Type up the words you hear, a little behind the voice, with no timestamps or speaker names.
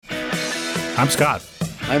I'm Scott.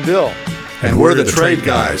 I'm Bill. And we're the Trade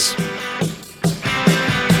Guys.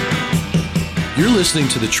 You're listening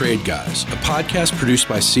to The Trade Guys, a podcast produced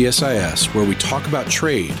by CSIS where we talk about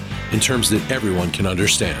trade in terms that everyone can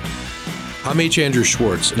understand. I'm H. Andrew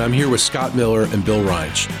Schwartz, and I'm here with Scott Miller and Bill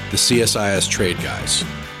Reinsch, the CSIS Trade Guys.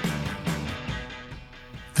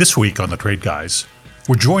 This week on The Trade Guys,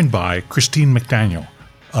 we're joined by Christine McDaniel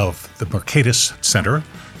of the Mercatus Center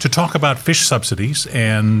to talk about fish subsidies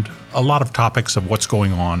and a lot of topics of what's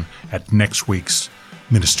going on at next week's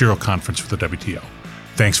Ministerial Conference for the WTO.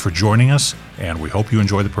 Thanks for joining us, and we hope you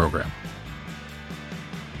enjoy the program.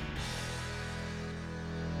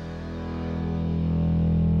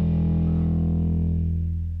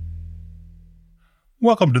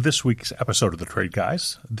 Welcome to this week's episode of The Trade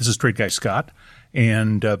Guys. This is Trade Guy Scott,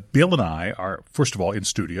 and Bill and I are, first of all, in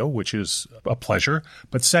studio, which is a pleasure,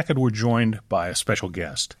 but second, we're joined by a special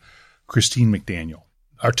guest, Christine McDaniel.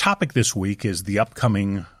 Our topic this week is the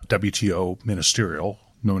upcoming WTO Ministerial,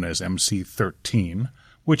 known as MC13,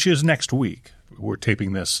 which is next week. We're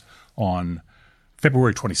taping this on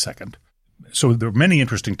February 22nd. So there are many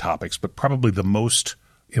interesting topics, but probably the most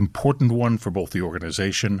important one for both the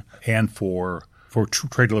organization and for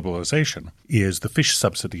trade liberalization is the fish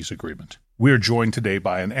subsidies agreement. We are joined today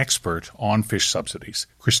by an expert on fish subsidies,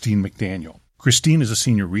 Christine McDaniel. Christine is a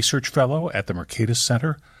senior research fellow at the Mercatus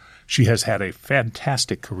Center. She has had a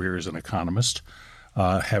fantastic career as an economist,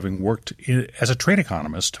 having worked as a trade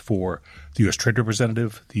economist for the U.S. Trade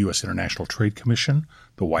Representative, the U.S. International Trade Commission,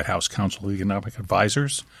 the White House Council of Economic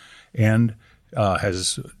Advisors, and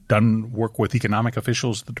has done work with economic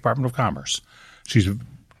officials at the Department of Commerce. She's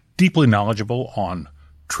deeply knowledgeable on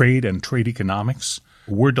trade and trade economics.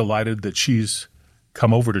 We're delighted that she's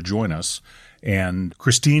come over to join us. And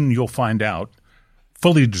Christine, you'll find out,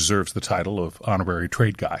 fully deserves the title of Honorary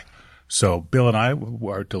Trade Guy. So Bill and I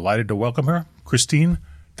are delighted to welcome her. Christine,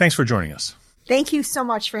 thanks for joining us. Thank you so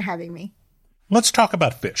much for having me. Let's talk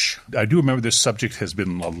about fish. I do remember this subject has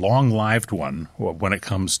been a long-lived one when it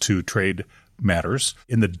comes to trade matters.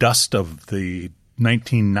 In the dust of the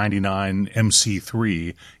 1999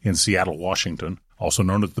 MC13 in Seattle, Washington, also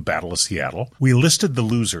known as the Battle of Seattle, we listed the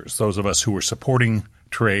losers, those of us who were supporting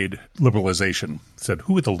trade liberalization, said,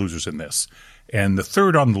 who are the losers in this? And the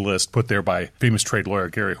third on the list, put there by famous trade lawyer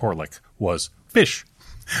Gary Horlick, was fish.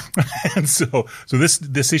 And so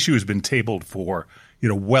this issue has been tabled for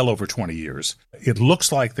well over 20 years. It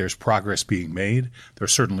looks like there's progress being made. There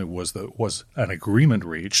certainly was an agreement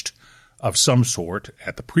reached of some sort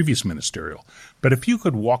at the previous ministerial. But if you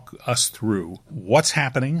could walk us through what's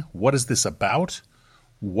happening, what is this about,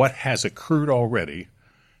 what has occurred already,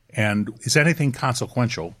 and is anything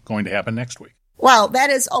consequential going to happen next week? Well, that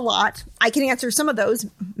is a lot. I can answer some of those,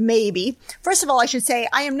 maybe. First of all, I should say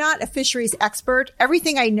I am not a fisheries expert.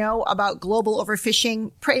 Everything I know about global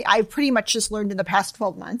overfishing, I pretty much just learned in the past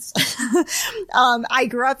 12 months. I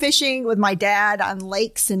grew up fishing with my dad on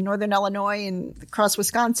lakes in northern Illinois and across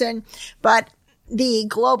Wisconsin. But the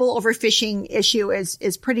global overfishing issue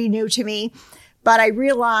is pretty new to me. But I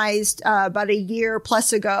realized about a year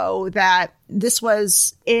plus ago that this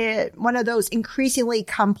was one of those increasingly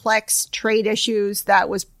complex trade issues that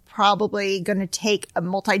was probably going to take a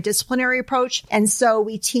multidisciplinary approach. And so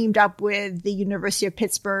we teamed up with the University of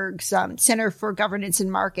Pittsburgh's Center for Governance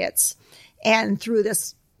and Markets. And through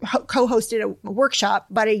this, co-hosted a workshop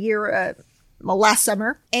about a year last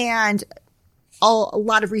summer. And a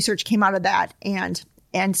lot of research came out of that.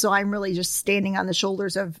 And so I'm really just standing on the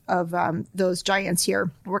shoulders of those giants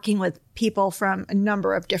here, working with people from a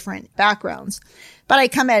number of different backgrounds. But I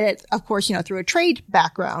come at it, of course, through a trade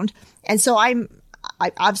background. And so I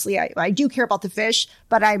do care about the fish,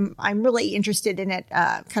 but I'm really interested in it,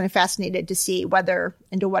 kind of fascinated to see whether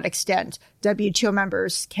and to what extent WTO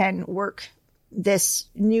members can work this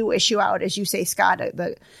new issue out, as you say, Scott,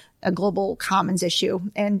 a global commons issue.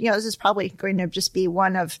 And, this is probably going to just be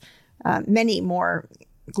one of many more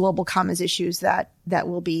global commons issues that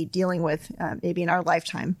we'll be dealing with maybe in our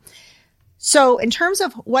lifetime. So in terms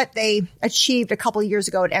of what they achieved a couple of years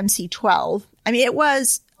ago at MC12, it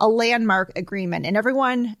was a landmark agreement. And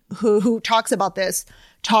everyone who talks about this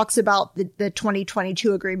talks about the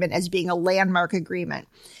 2022 agreement as being a landmark agreement.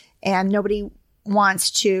 And nobody wants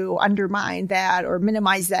to undermine that or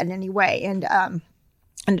minimize that in any way. And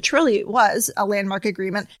it truly was a landmark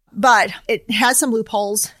agreement, but it has some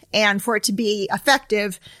loopholes. And for it to be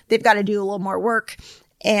effective, they've got to do a little more work.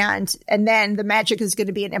 And then the magic is going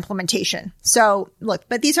to be an implementation. So look,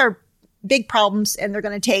 but these are big problems and they're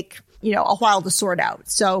going to take, a while to sort out.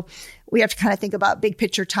 So we have to kind of think about big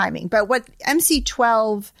picture timing. But what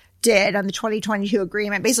MC12 did on the 2022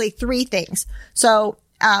 agreement, basically three things. So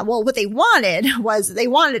what they wanted was they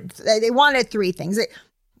wanted three things.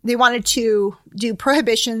 They wanted to do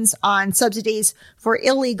prohibitions on subsidies for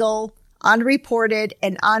illegal, unreported,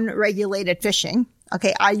 and unregulated fishing.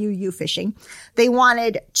 Okay, IUU fishing. They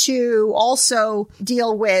wanted to also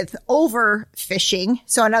deal with overfishing.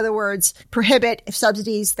 So in other words, prohibit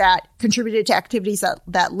subsidies that contributed to activities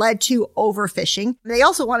that led to overfishing. They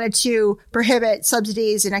also wanted to prohibit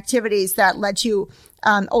subsidies and activities that led to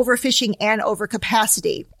overfishing and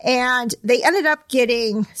overcapacity. And they ended up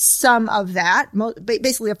getting some of that,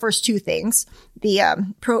 basically the first two things,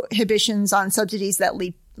 the prohibitions on subsidies that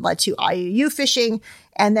led to IUU fishing,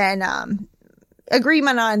 and then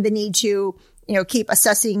agreement on the need to, keep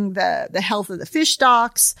assessing the health of the fish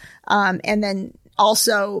stocks, and then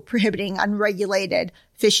also prohibiting unregulated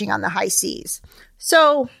fishing on the high seas.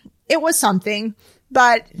 So it was something,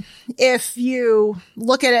 but if you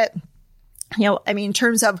look at it, in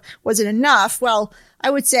terms of was it enough? Well, I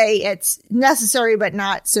would say it's necessary, but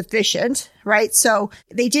not sufficient, right? So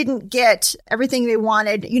they didn't get everything they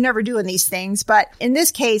wanted. You never do in these things. But in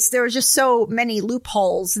this case, there were just so many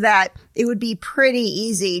loopholes that it would be pretty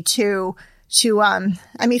easy to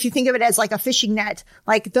if you think of it as like a fishing net,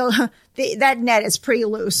 like that net is pretty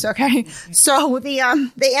loose. Okay. So they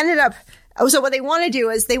ended up, so what they want to do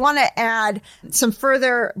is they want to add some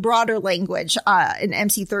further broader language in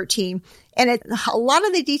MC13. And a lot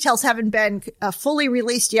of the details haven't been fully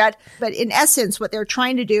released yet. But in essence, what they're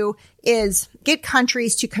trying to do is get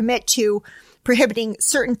countries to commit to prohibiting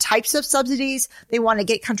certain types of subsidies. They want to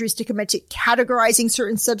get countries to commit to categorizing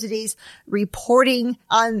certain subsidies, reporting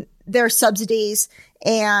on their subsidies.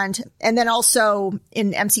 And then also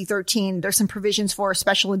in MC13, there's some provisions for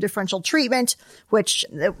special and differential treatment, which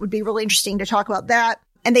it would be really interesting to talk about that.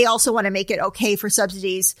 And they also want to make it okay for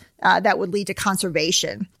subsidies that would lead to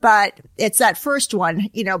conservation. But it's that first one,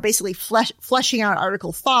 basically fleshing out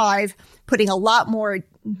Article 5, putting a lot more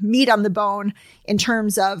meat on the bone in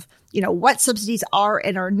terms of, what subsidies are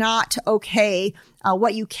and are not okay,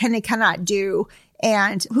 what you can and cannot do,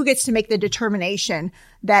 and who gets to make the determination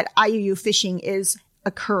that IUU fishing is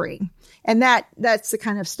occurring. And that's the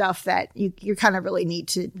kind of stuff that you kind of really need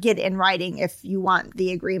to get in writing if you want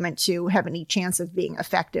the agreement to have any chance of being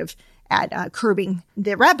effective at curbing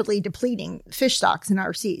the rapidly depleting fish stocks in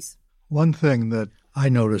our seas. One thing that I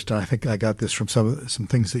noticed, and I think I got this from some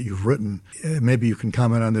things that you've written, maybe you can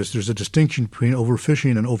comment on this, there's a distinction between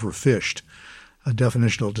overfishing and overfished, a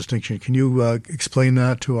definitional distinction. Can you explain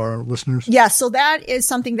that to our listeners? Yeah, so that is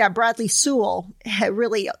something that Bradley Sewell had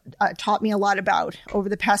really taught me a lot about over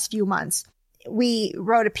the past few months. We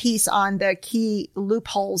wrote a piece on the key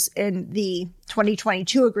loopholes in the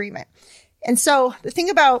 2022 agreement. And so the thing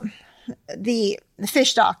about the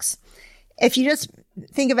fish stocks, if you just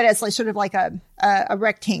think of it as sort of like a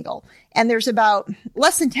rectangle, and there's about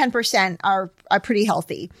less than 10% are pretty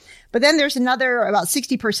healthy. But then there's another about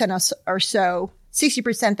 60% or so,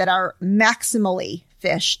 60% that are maximally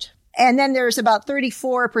fished. And then there's about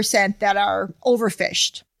 34% that are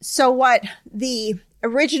overfished. So what the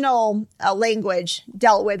original language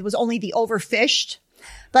dealt with was only the overfished.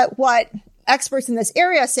 But what experts in this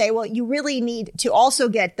area say, well, you really need to also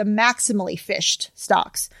get the maximally fished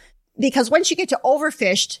stocks. Because once you get to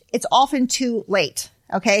overfished, it's often too late.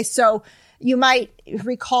 Okay, so you might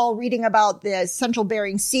recall reading about the Central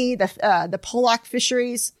Bering Sea, the pollock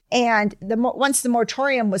fisheries, and once the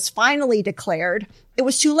moratorium was finally declared, it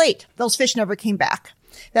was too late. Those fish never came back.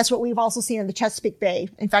 That's what we've also seen in the Chesapeake Bay.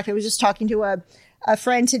 In fact, I was just talking to a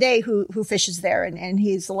friend today who fishes there, and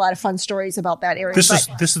he's a lot of fun stories about that area. This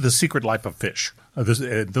is the secret life of fish.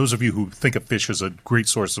 Those of you who think of fish as a great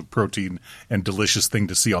source of protein and delicious thing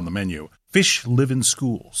to see on the menu, fish live in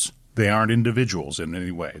schools. They aren't individuals in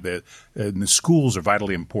any way. The schools are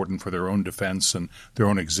vitally important for their own defense and their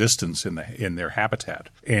own existence in their habitat.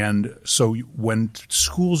 And so when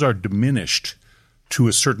schools are diminished to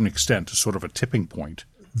a certain extent, to sort of a tipping point,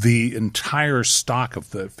 the entire stock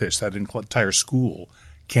of the fish, that entire school,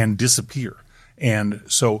 can disappear. And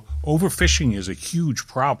so overfishing is a huge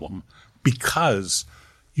problem because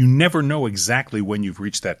you never know exactly when you've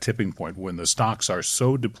reached that tipping point, when the stocks are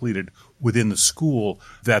so depleted within the school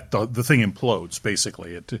that the thing implodes,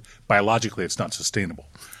 basically. Biologically, it's not sustainable.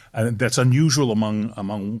 And that's unusual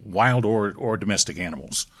among wild or domestic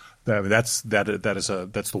animals. That's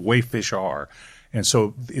the way fish are. And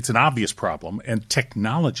so it's an obvious problem, and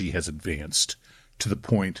technology has advanced to the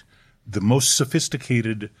point the most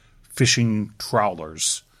sophisticated fishing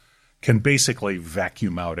trawlers can basically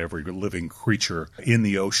vacuum out every living creature in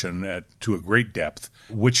the ocean to a great depth,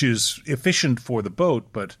 which is efficient for the boat,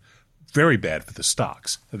 but very bad for the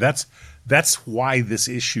stocks. That's why this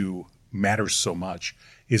issue matters so much,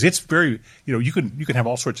 is it's very, you can have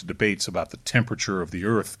all sorts of debates about the temperature of the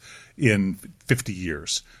Earth in 50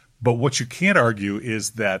 years. But what you can't argue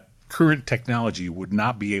is that current technology would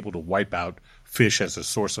not be able to wipe out fish as a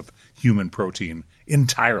source of human protein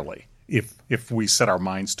entirely if we set our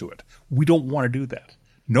minds to it. We don't want to do that.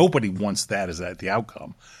 Nobody wants that as the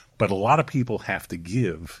outcome. But a lot of people have to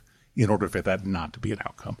give in order for that not to be an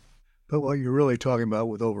outcome. But what you're really talking about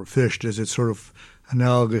with overfished is it's sort of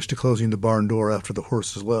analogous to closing the barn door after the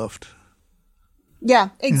horse has left. Yeah,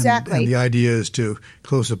 exactly. And the idea is to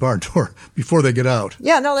close the barn door before they get out.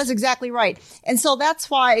 Yeah, no, that's exactly right. And so that's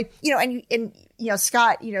why,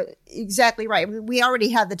 Scott, exactly right. We already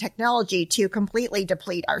have the technology to completely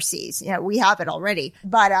deplete our seas. We have it already.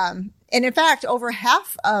 But, and in fact, over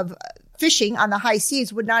half of fishing on the high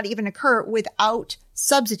seas would not even occur without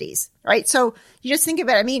subsidies, right? So you just think of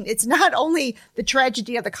it. I mean, it's not only the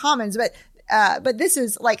tragedy of the commons, but this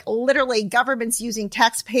is like literally governments using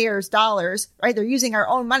taxpayers' dollars, right? They're using our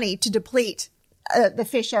own money to deplete the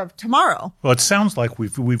fish of tomorrow. Well, it sounds like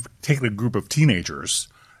we've taken a group of teenagers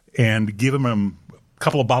and given them a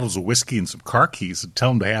couple of bottles of whiskey and some car keys and tell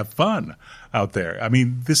them to have fun out there. I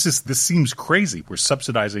mean, this seems crazy. We're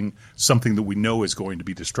subsidizing something that we know is going to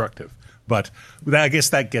be destructive. But I guess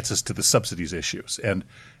that gets us to the subsidies issues. And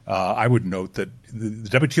I would note that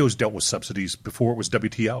the WTO has dealt with subsidies before it was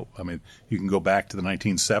WTO. I mean, you can go back to the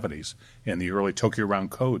 1970s and the early Tokyo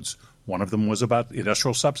Round Codes. One of them was about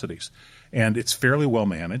industrial subsidies. And it's fairly well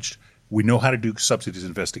managed. We know how to do subsidies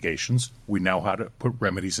investigations. We know how to put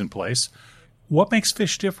remedies in place. What makes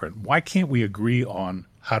fish different? Why can't we agree on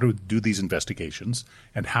how to do these investigations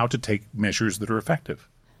and how to take measures that are effective?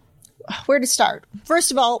 Where to start?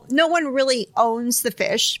 First of all, no one really owns the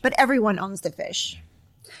fish, but everyone owns the fish.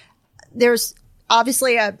 There's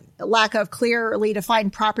obviously a lack of clearly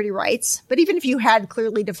defined property rights, but even if you had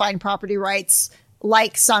clearly defined property rights,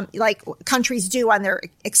 like countries do on their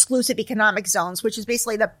exclusive economic zones, which is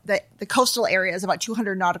basically the coastal areas about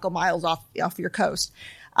 200 nautical miles off your coast.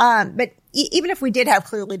 But even if we did have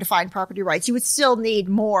clearly defined property rights, you would still need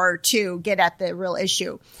more to get at the real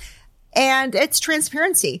issue. And it's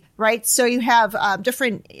transparency, right? So you have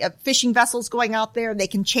different fishing vessels going out there. They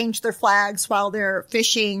can change their flags while they're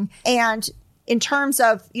fishing. And in terms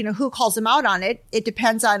of, who calls them out on it, it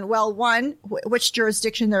depends on, well, one, which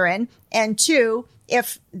jurisdiction they're in, and two,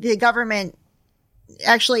 if the government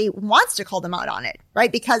actually wants to call them out on it,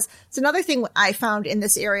 right? Because it's another thing I found in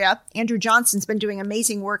this area. Andrew Johnson's been doing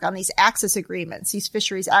amazing work on these access agreements, these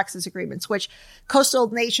fisheries access agreements, which coastal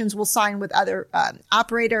nations will sign with other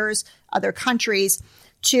operators, other countries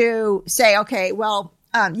to say, okay, well,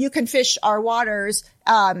 you can fish our waters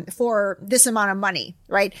for this amount of money,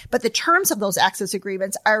 right? But the terms of those access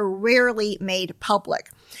agreements are rarely made public.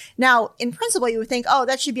 Now, in principle, you would think, oh,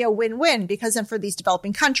 that should be a win-win, because then for these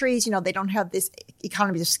developing countries, they don't have this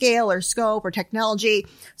economies of scale or scope or technology.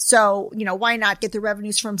 So, why not get the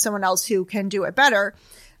revenues from someone else who can do it better?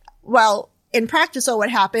 Well, in practice, what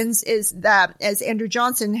happens is that, as Andrew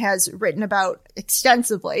Johnson has written about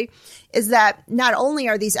extensively, is that not only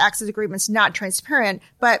are these access agreements not transparent,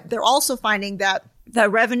 but they're also finding that the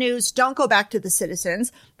revenues don't go back to the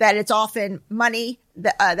citizens, that it's often money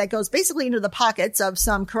that goes basically into the pockets of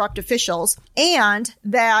some corrupt officials, and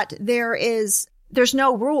that there's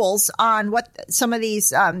no rules on what some of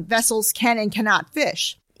these vessels can and cannot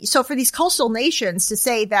fish. So for these coastal nations to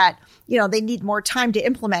say that, they need more time to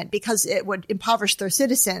implement because it would impoverish their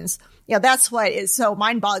citizens, that's what is so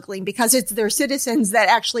mind-boggling, because it's their citizens that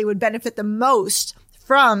actually would benefit the most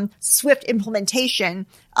from swift implementation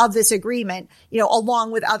of this agreement,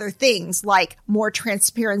 along with other things like more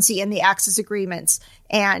transparency in the access agreements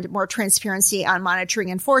and more transparency on monitoring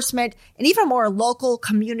enforcement, and even more local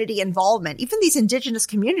community involvement. Even these indigenous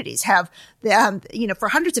communities have, for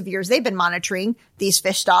hundreds of years, they've been monitoring these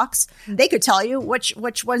fish stocks. They could tell you which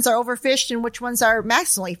ones are overfished and which ones are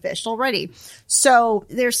maximally fished already. So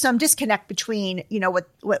there's some disconnect between,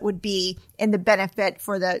 what would be in the benefit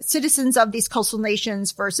for the citizens of these coastal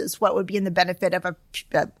nations versus what would be in the benefit of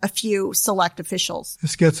a few select officials.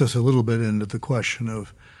 This gets us a little bit into the question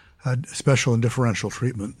of special and differential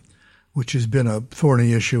treatment, which has been a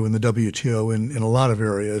thorny issue in the WTO in a lot of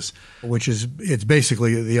areas, it's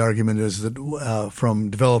basically the argument is that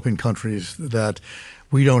from developing countries that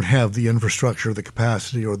we don't have the infrastructure, the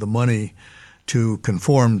capacity, or the money to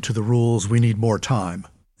conform to the rules. We need more time.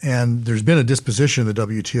 And there's been a disposition in the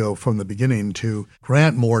WTO from the beginning to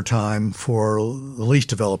grant more time for the least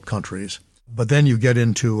developed countries. But then you get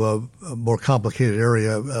into a more complicated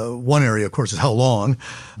area. One area, of course, is how long,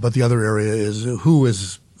 but the other area is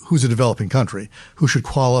who's a developing country, who should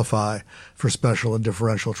qualify for special and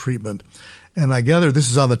differential treatment. And I gather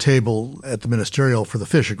this is on the table at the ministerial for the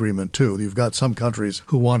fish agreement, too. You've got some countries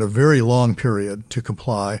who want a very long period to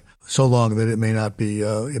comply, so long that it may not be,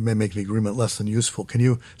 it may make the agreement less than useful. Can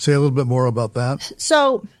you say a little bit more about that?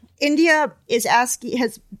 So India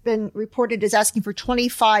has been reported as asking for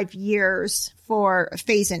 25 years for a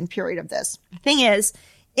phase-in period of this. The thing is,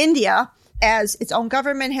 India, as its own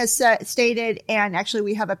government has stated, and actually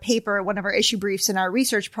we have a paper, one of our issue briefs in our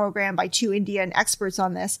research program by 2 Indian experts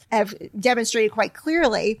on this, have demonstrated quite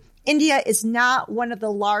clearly, India is not one of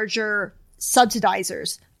the larger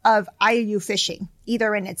subsidizers of IUU fishing,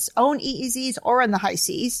 either in its own EEZs or in the high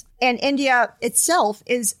seas. And India itself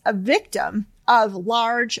is a victim of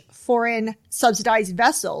large foreign subsidized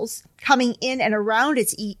vessels coming in and around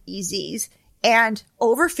its EEZs and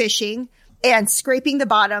overfishing and scraping the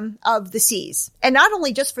bottom of the seas. And not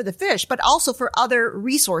only just for the fish, but also for other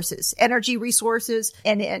resources, energy resources.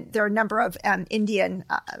 And there are a number of Indian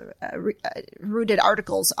rooted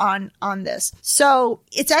articles on this. So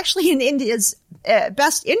it's actually in India's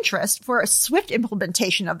best interest for a swift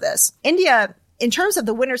implementation of this. India, in terms of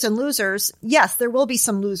the winners and losers, yes, there will be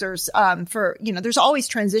some losers there's always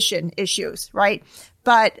transition issues, right?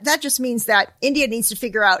 But that just means that India needs to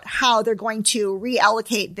figure out how they're going to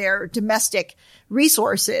reallocate their domestic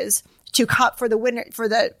resources for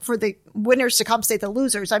the winners to compensate the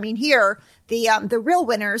losers. I mean, here the real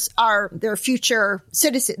winners are their future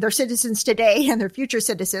citizens, their citizens today and their future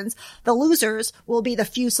citizens. The losers will be the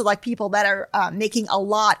few select people that are making a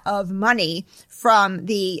lot of money from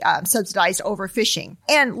the subsidized overfishing.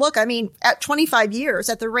 And look, I mean, at 25 years,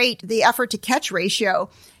 at the rate the effort to catch ratio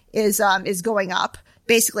is going up.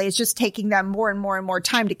 Basically, it's just taking them more and more and more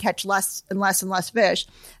time to catch less and less and less fish.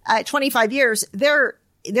 At 25 years, their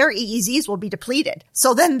EEZs will be depleted.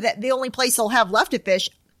 So then the only place they'll have left to fish,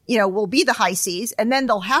 will be the high seas, and then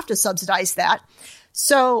they'll have to subsidize that.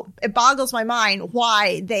 So it boggles my mind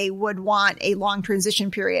why they would want a long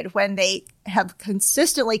transition period when they have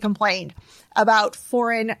consistently complained about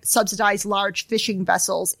foreign subsidized large fishing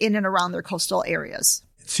vessels in and around their coastal areas.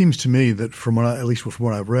 It seems to me that at least from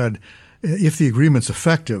what I've read, if the agreement's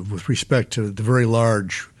effective with respect to the very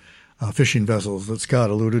large fishing vessels that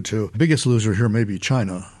Scott alluded to, the biggest loser here may be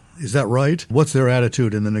China. Is that right? What's their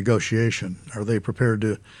attitude in the negotiation? Are they prepared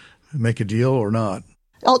to make a deal or not?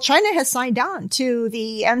 Well, China has signed on to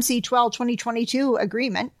the MC13 2022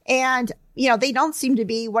 agreement, and they don't seem to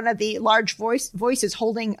be one of the large voices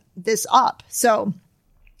holding this up. So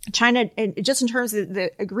China, just in terms of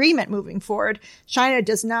the agreement moving forward, China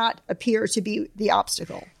does not appear to be the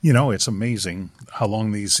obstacle. It's amazing how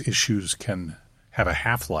long these issues can have a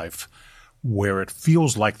half-life where it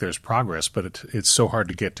feels like there's progress, but it's so hard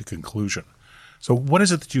to get to conclusion. So what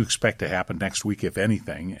is it that you expect to happen next week, if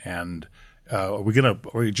anything? And are we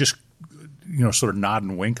just sort of nod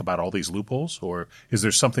and wink about all these loopholes, or is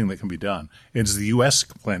there something that can be done? And is the U.S.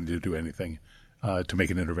 planning to do anything to make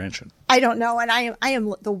an intervention? I don't know, and I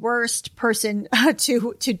am the worst person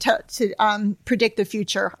to predict the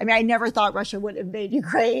future. I mean, I never thought Russia would invade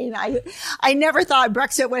Ukraine. I never thought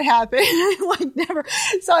Brexit would happen.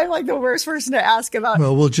 So I'm like the worst person to ask about.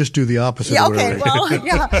 Well, we'll just do the opposite. Yeah, okay. Well,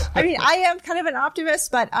 yeah. I mean, I am kind of an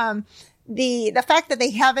optimist, but the fact that they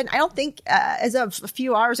haven't, I don't think, as of a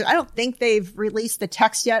few hours ago, I don't think they've released the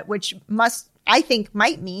text yet, which I think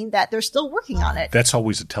might mean that they're still working on it. That's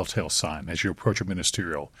always a telltale sign as you approach a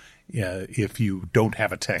ministerial. If you don't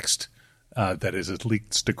have a text that is at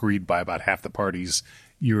least agreed by about half the parties,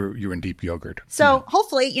 you're in deep yogurt. So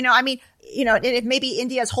hopefully, if maybe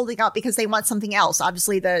India is holding out because they want something else.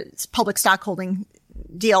 Obviously, the public stockholding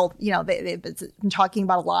deal, they've been talking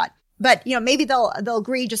about a lot. But, maybe they'll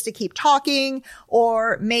agree just to keep talking,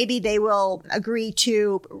 or maybe they will agree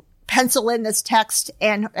to pencil in this text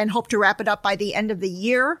and hope to wrap it up by the end of the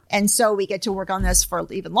year. And so we get to work on this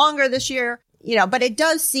for even longer this year. But it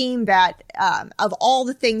does seem that of all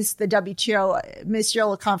the things the WTO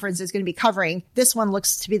Ministerial Conference is going to be covering, this one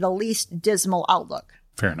looks to be the least dismal outlook.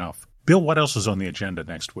 Fair enough. Bill, what else is on the agenda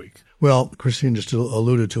next week? Well, Christine just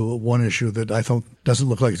alluded to one issue that I think doesn't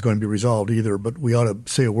look like it's going to be resolved either, but we ought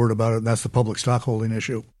to say a word about it, and that's the public stockholding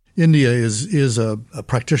issue. India is a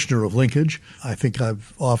practitioner of linkage. I think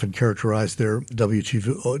I've often characterized their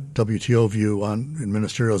WTO view in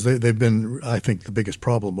ministerials. They've been, I think, the biggest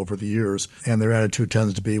problem over the years, and their attitude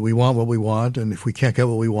tends to be, we want what we want, and if we can't get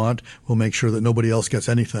what we want, we'll make sure that nobody else gets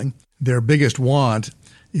anything. Their biggest want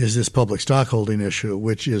is this public stockholding issue,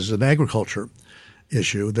 which is in agriculture.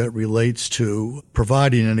 issue that relates to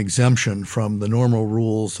providing an exemption from the normal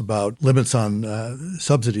rules about limits on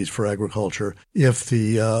subsidies for agriculture if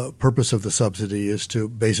the purpose of the subsidy is to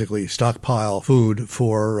basically stockpile food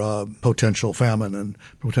for potential famine and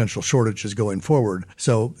potential shortages going forward.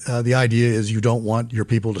 So the idea is you don't want your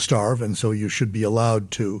people to starve, and so you should be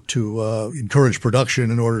allowed to encourage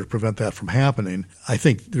production in order to prevent that from happening. I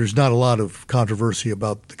think there's not a lot of controversy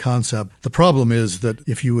about the concept. The problem is that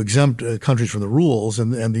if you exempt countries from the rules,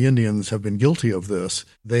 and the Indians have been guilty of this,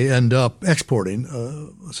 they end up exporting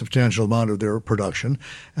a substantial amount of their production.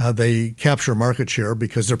 They capture market share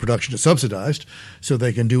because their production is subsidized, so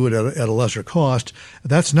they can do it at a lesser cost.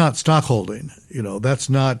 That's not stockholding. That's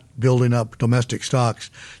not building up domestic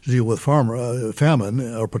stocks to deal with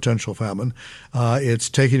famine or potential famine. It's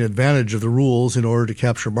taking advantage of the rules in order to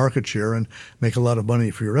capture market share and make a lot of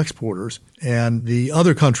money for your exporters. And the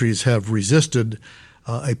other countries have resisted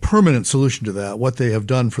a permanent solution to that. What they have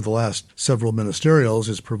done for the last several ministerials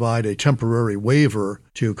is provide a temporary waiver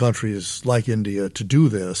to countries like India to do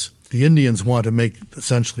this. The Indians want to make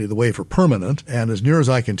essentially the waiver permanent, and as near as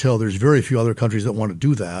I can tell, there's very few other countries that want to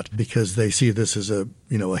do that because they see this as a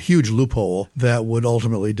huge loophole that would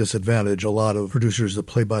ultimately disadvantage a lot of producers that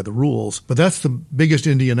play by the rules. But that's the biggest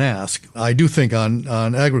Indian ask. I do think on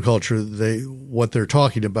agriculture, what they're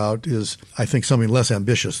talking about is, I think, something less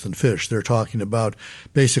ambitious than fish. They're talking about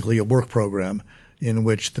basically a work program in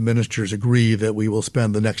which the ministers agree that we will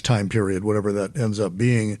spend the next time period, whatever that ends up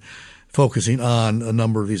being, focusing on a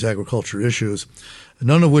number of these agriculture issues,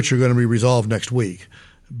 none of which are going to be resolved next week.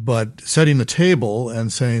 But setting the table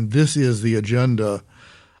and saying this is the agenda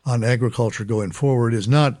on agriculture going forward is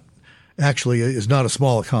not a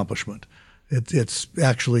small accomplishment. It's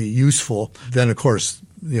actually useful. Then, of course,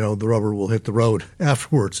 the rubber will hit the road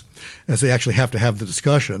afterwards as they actually have to have the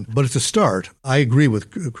discussion. But it's a start. I agree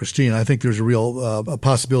with Christine. I think there's a real a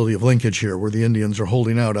possibility of linkage here where the Indians are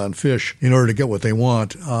holding out on fish in order to get what they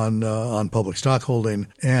want on public stockholding.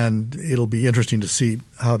 And it'll be interesting to see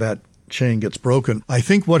how that chain gets broken. I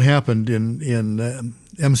think what happened in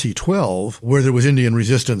MC12, where there was Indian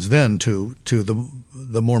resistance then to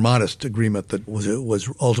the more modest agreement that was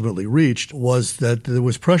ultimately reached, was that there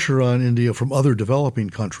was pressure on India from other developing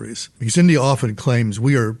countries. Because India often claims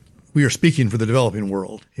we are speaking for the developing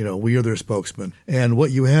world. We are their spokesman. And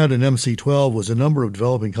what you had in MC12 was a number of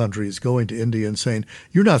developing countries going to India and saying,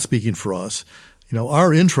 you're not speaking for us.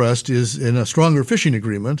 Our interest is in a stronger fishing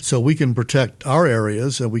agreement so we can protect our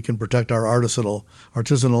areas and we can protect our artisanal,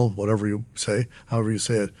 whatever you say, however you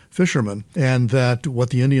say it, fishermen. And that what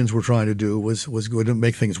the Indians were trying to do was going to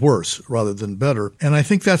make things worse rather than better. And I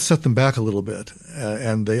think that set them back a little bit.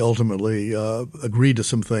 And they ultimately agreed to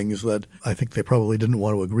some things that I think they probably didn't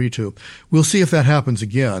want to agree to. We'll see if that happens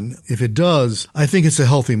again. If it does, I think it's a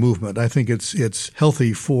healthy movement. I think it's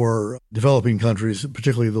healthy for developing countries,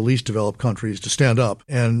 particularly the least developed countries, to stand up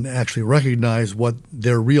and actually recognize what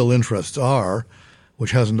their real interests are, which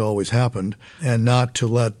hasn't always happened, and not to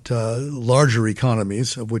let larger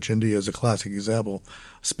economies, of which India is a classic example,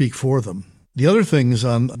 speak for them. The other things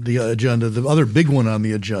on the agenda, the other big one on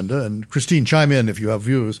the agenda, and Christine, chime in if you have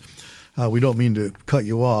views, we don't mean to cut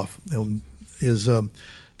you off, is the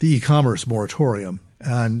e-commerce moratorium.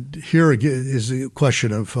 And here is a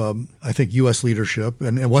question of, I think, U.S. leadership.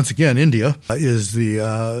 And once again, India is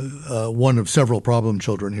the one of several problem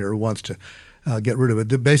children here who wants to get rid of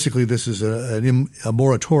it. Basically, this is a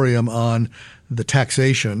moratorium on the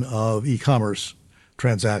taxation of e-commerce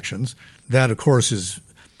transactions. That, of course, is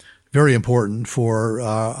very important for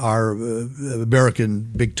our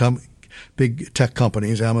American big tech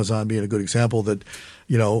companies, Amazon being a good example, that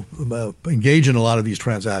engage in a lot of these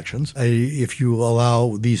transactions. If you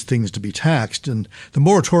allow these things to be taxed, and the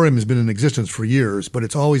moratorium has been in existence for years, but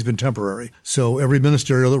it's always been temporary. So every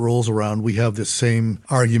ministerial that rolls around, we have this same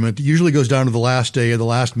argument. It usually goes down to the last day or the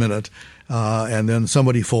last minute, and then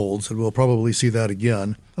somebody folds, and we'll probably see that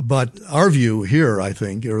again. But our view here, I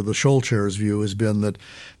think, or the Scholl Chair's view, has been that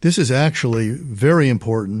this is actually very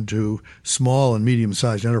important to small and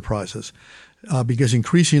medium-sized enterprises, because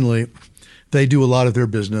increasingly they do a lot of their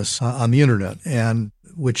business on the internet, and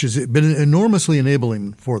which has been enormously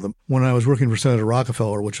enabling for them. When I was working for Senator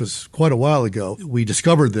Rockefeller, which was quite a while ago, we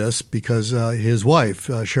discovered this because his wife,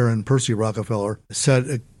 Sharon Percy Rockefeller,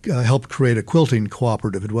 helped create a quilting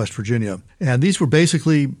cooperative in West Virginia. And these were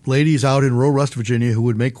basically ladies out in rural West Virginia who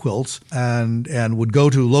would make quilts and would go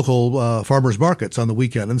to local farmers markets on the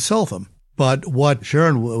weekend and sell them. But what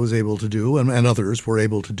Sharon was able to do, and others were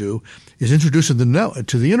able to do, is introduce them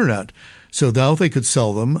to the Internet. So now they could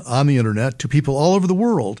sell them on the Internet to people all over the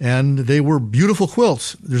world. And they were beautiful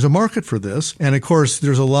quilts. There's a market for this. And of course,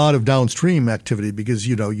 there's a lot of downstream activity because,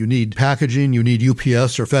 you need packaging, you need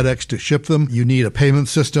UPS or FedEx to ship them. You need a payment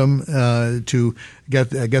system to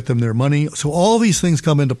get them their money. So all these things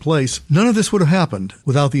come into place. None of this would have happened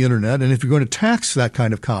without the Internet. And if you're going to tax that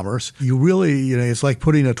kind of commerce, you really, it's like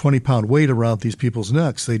putting a 20-pound weight around these people's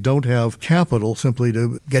necks. They don't have capital simply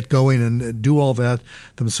to get going and do all that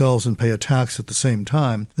themselves and pay a tax at the same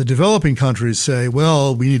time. The developing countries say,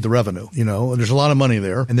 well, we need the revenue, and there's a lot of money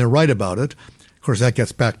there, and they're right about it. Of course, that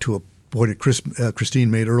gets back to a point that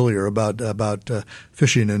Christine made earlier about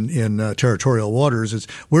fishing in territorial waters. Is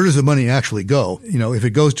where does the money actually go? If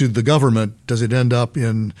it goes to the government, does it end up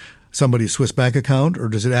in somebody's Swiss bank account, or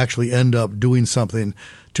does it actually end up doing something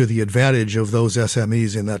to the advantage of those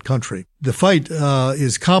SMEs in that country? The fight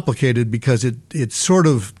is complicated because it's sort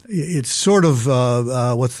of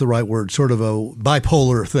what's the right word? Sort of a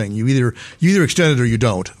bipolar thing. You either extend it or you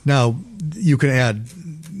don't. Now you can add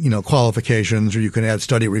qualifications, or you can add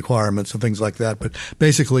study requirements and things like that. But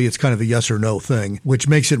basically, it's kind of a yes or no thing, which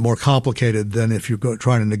makes it more complicated than if you're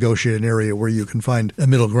trying to negotiate an area where you can find a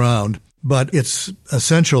middle ground. But it's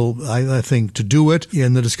essential, I think, to do it.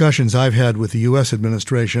 In the discussions I've had with the U.S.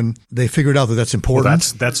 administration, they figured out that that's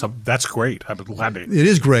important. Well, that's great. I'm glad it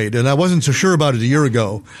is great, and I wasn't so sure about it a year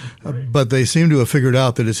ago, but they seem to have figured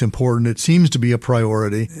out that it's important. It seems to be a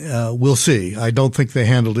priority. We'll see. I don't think they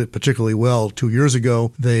handled it particularly well 2 years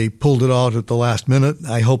ago. They pulled it out at the last minute.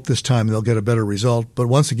 I hope this time they'll get a better result. But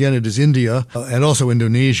once again, it is India and also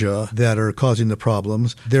Indonesia that are causing the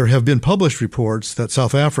problems. There have been published reports that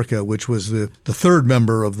South Africa, which was the third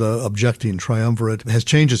member of the objecting triumvirate, has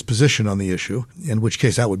changed its position on the issue, in which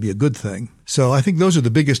case that would be a good thing. So I think those are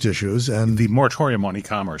the biggest issues. And the moratorium on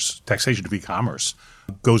e-commerce, taxation of e-commerce,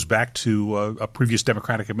 goes back to a previous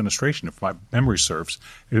Democratic administration, if my memory serves.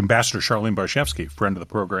 Ambassador Charlene Barshevsky, friend of the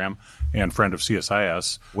program and friend of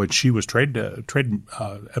CSIS, when she was trade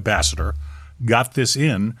ambassador, got this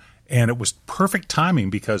in, and it was perfect timing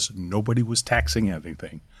because nobody was taxing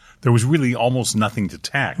anything. There was really almost nothing to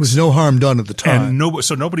tax. There was no harm done at the time. And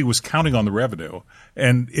so nobody was counting on the revenue.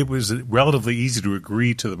 And it was relatively easy to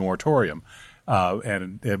agree to the moratorium.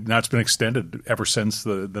 And now it's been extended ever since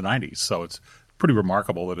the 90s. So it's pretty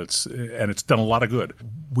remarkable that it's done a lot of good.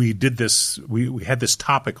 We did this, we had this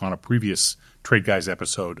topic on a previous Trade Guys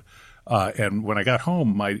episode. And when I got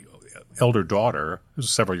home, my elder daughter, this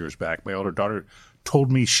was several years back, my elder daughter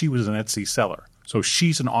told me she was an Etsy seller. So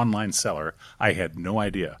she's an online seller. I had no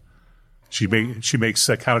idea. She makes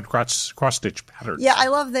counted cross-stitch patterns. Yeah, I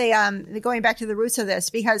love the going back to the roots of this,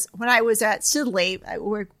 because when I was at Sidley, I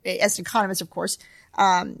worked as an economist, of course,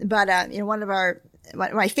 but one of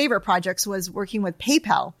my favorite projects was working with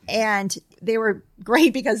PayPal, and they were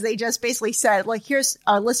great because they just basically said, like, here's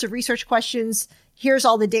our list of research questions. Here's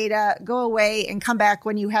all the data. Go away and come back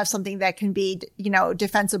when you have something that can be,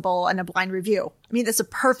 defensible and a blind review. I mean, that's a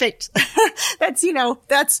perfect.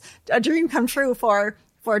 that's a dream come true for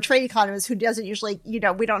a trade economist who doesn't usually,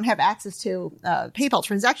 we don't have access to PayPal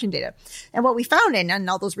transaction data. And what we found, and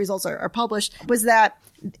all those results are published, was that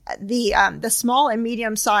the small and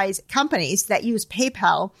medium-sized companies that use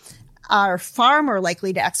PayPal are far more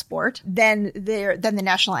likely to export than the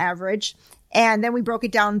national average. And then we broke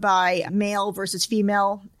it down by male versus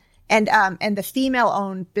female, and the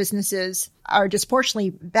female-owned businesses are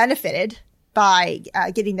disproportionately benefited by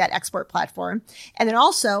getting that export platform. And then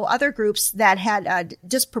also other groups that had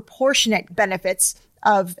disproportionate benefits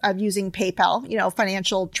of using PayPal,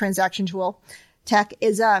 financial transaction tool tech,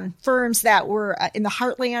 is firms that were in the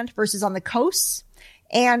heartland versus on the coasts,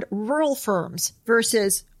 and rural firms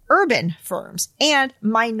versus urban firms, and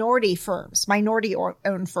minority-owned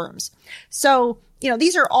firms. So,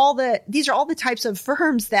 these are all the types of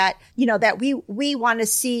firms that, that we want to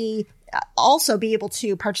see also be able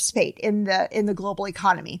to participate in the global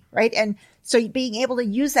economy, right? And so being able to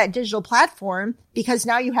use that digital platform, because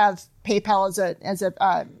now you have PayPal as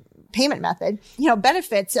a payment method,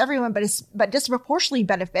 benefits everyone, but disproportionately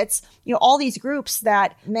benefits, all these groups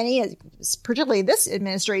that many, particularly this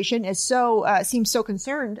administration, is seems so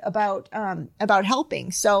concerned about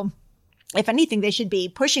helping. So if anything, they should be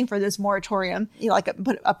pushing for this moratorium, like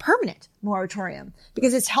a permanent moratorium,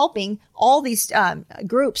 because it's helping all these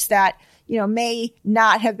groups that may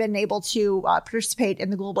not have been able to participate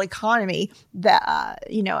in the global economy that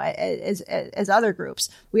as other groups.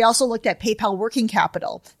 We also looked at PayPal Working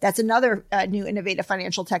Capital. That's another new innovative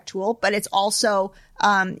financial tech tool, but it's also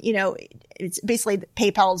it's basically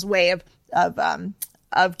PayPal's way of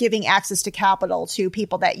of giving access to capital to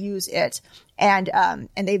people that use it. And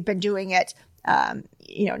they've been doing it,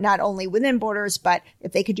 not only within borders, but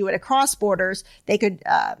if they could do it across borders, they could,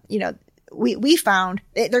 we found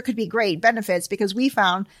there could be great benefits because we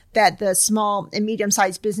found that the small and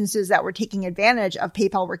medium-sized businesses that were taking advantage of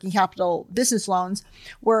PayPal working capital business loans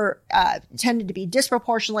were tended to be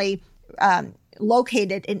disproportionately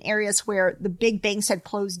located in areas where the big banks had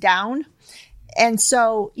closed down. And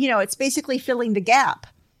so, it's basically filling the gap,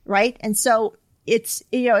 right? And so it's,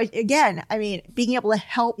 again, being able to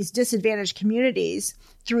help these disadvantaged communities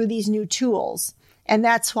through these new tools. And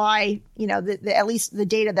that's why, at least the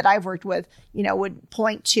data that I've worked with, would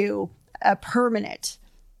point to a permanent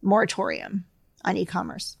moratorium on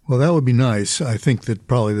e-commerce. Well, that would be nice. I think that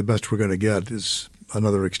probably the best we're going to get is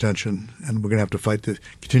another extension, and we're going to have to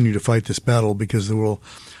continue to fight this battle because there will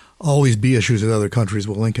always be issues that other countries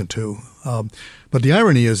will link it to. But the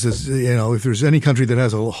irony is, if there's any country that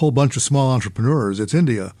has a whole bunch of small entrepreneurs, it's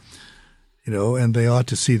India. And they ought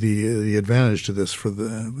to see the advantage to this for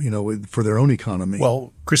for their own economy.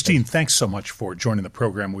 Well, Christine, thanks so much for joining the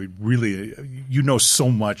program. We really, so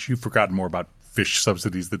much. You've forgotten more about fish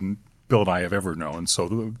subsidies than Bill and I have ever known.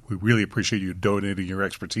 So we really appreciate you donating your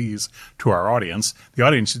expertise to our audience. The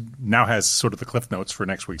audience now has sort of the cliff notes for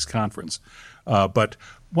next week's conference. But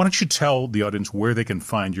why don't you tell the audience where they can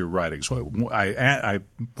find your writings? I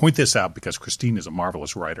point this out because Christine is a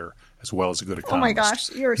marvelous writer as well as a good economist. Oh my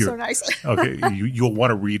gosh, you're so nice. Okay, you'll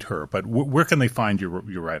want to read her. But where can they find your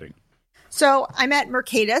writing? So I'm at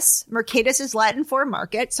Mercatus. Mercatus is Latin for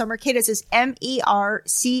market. So Mercatus is MERCATUS,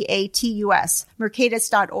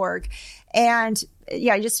 mercatus.org. And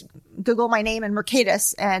just Google my name and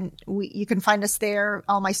Mercatus, and you can find us there.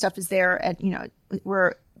 All my stuff is there. And,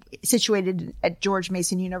 we're situated at George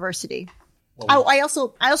Mason University. Well, I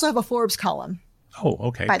also have a Forbes column. Oh,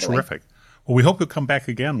 okay. Terrific. Well, we hope you'll come back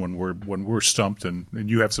again when we're stumped and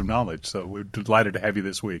you have some knowledge. So we're delighted to have you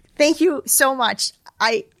this week. Thank you so much.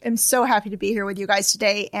 I am so happy to be here with you guys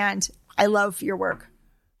today, and I love your work.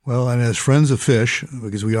 Well, and as friends of fish,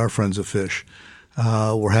 because we are friends of fish,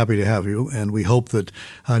 we're happy to have you. And we hope that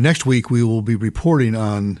next week we will be reporting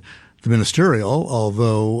on the ministerial,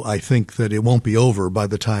 although I think that it won't be over by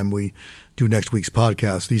the time we do next week's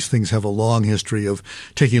podcast. These things have a long history of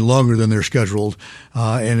taking longer than they're scheduled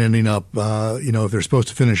and ending up, if they're supposed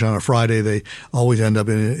to finish on a Friday, they always end up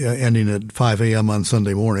ending at 5 a.m. on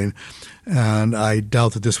Sunday morning. And I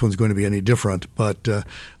doubt that this one's going to be any different, but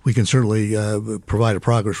we can certainly provide a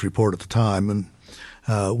progress report at the time. And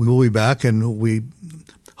we will be back, and we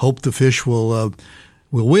hope the fish will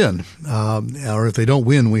win. Or if they don't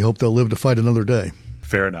win, we hope they'll live to fight another day.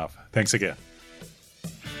 Fair enough. Thanks again.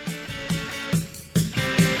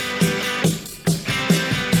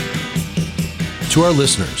 To our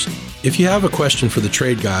listeners, if you have a question for the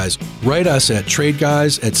Trade Guys, write us at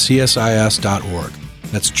tradeguys@csis.org.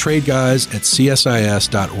 That's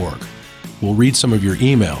tradeguys@csis.org. We'll read some of your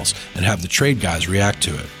emails and have the Trade Guys react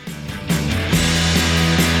to it.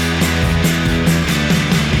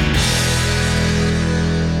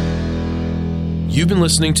 You've been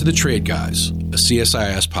listening to The Trade Guys, a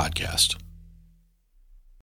CSIS podcast.